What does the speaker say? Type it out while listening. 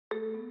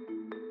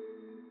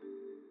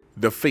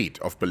The fate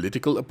of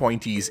political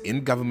appointees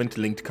in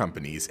government-linked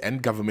companies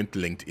and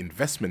government-linked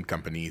investment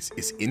companies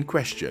is in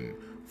question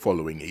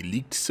following a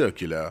leaked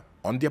circular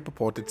on their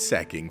purported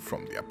sacking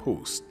from their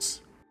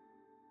posts.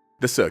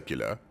 The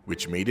circular,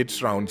 which made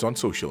its rounds on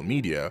social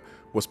media,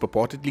 was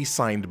purportedly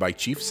signed by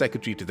Chief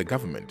Secretary to the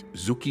government,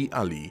 Zuki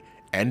Ali,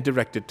 and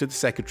directed to the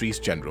Secretaries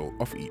General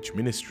of each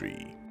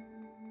ministry.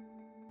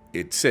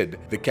 It said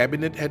the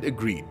cabinet had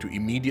agreed to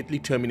immediately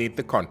terminate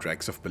the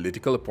contracts of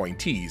political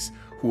appointees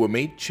who were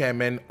made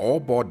chairmen or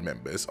board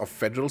members of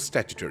federal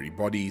statutory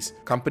bodies,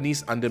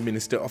 companies under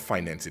Minister of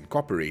Finance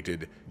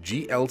Incorporated,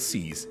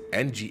 GLCs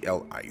and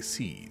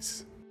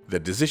GLICs. The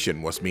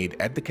decision was made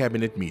at the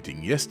cabinet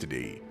meeting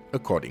yesterday,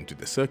 according to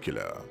the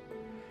circular.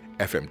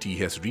 FMT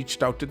has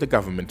reached out to the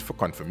government for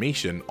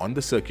confirmation on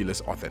the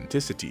circular's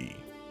authenticity.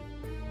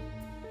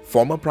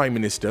 Former Prime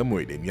Minister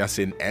Muhyiddin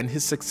Yassin and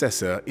his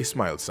successor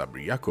Ismail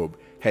Sabri Yaakob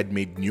had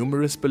made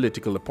numerous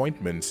political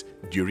appointments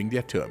during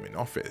their term in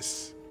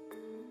office.